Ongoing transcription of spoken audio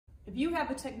If you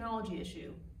have a technology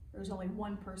issue, there's only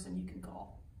one person you can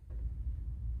call.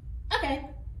 Okay,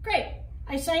 great.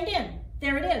 I signed in.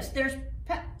 There it is.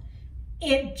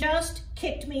 It just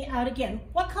kicked me out again.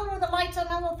 What color are the lights on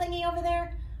that little thingy over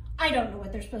there? I don't know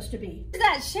what they're supposed to be.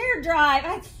 That shared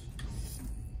drive.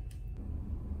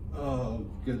 Oh,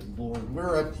 good Lord.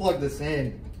 Where do I plug this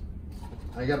in?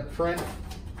 I gotta print.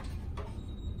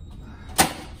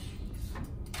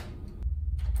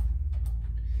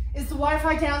 Is the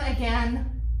Wi-Fi down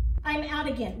again? I'm out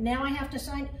again. Now I have to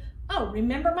sign. Oh,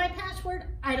 remember my password?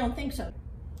 I don't think so.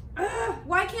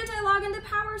 Why can't I log into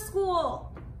Power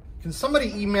School? Can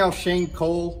somebody email Shane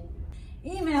Cole?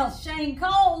 Email Shane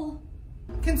Cole.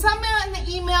 Can someone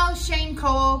email Shane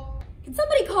Cole? Can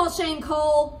somebody call Shane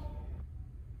Cole?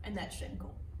 And that's Shane Cole.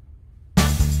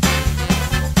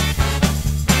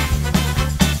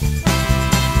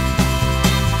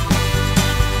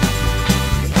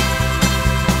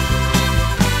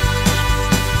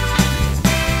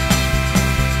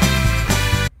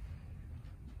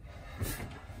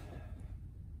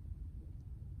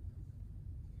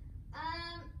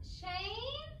 Shane?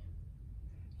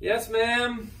 Yes,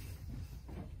 ma'am.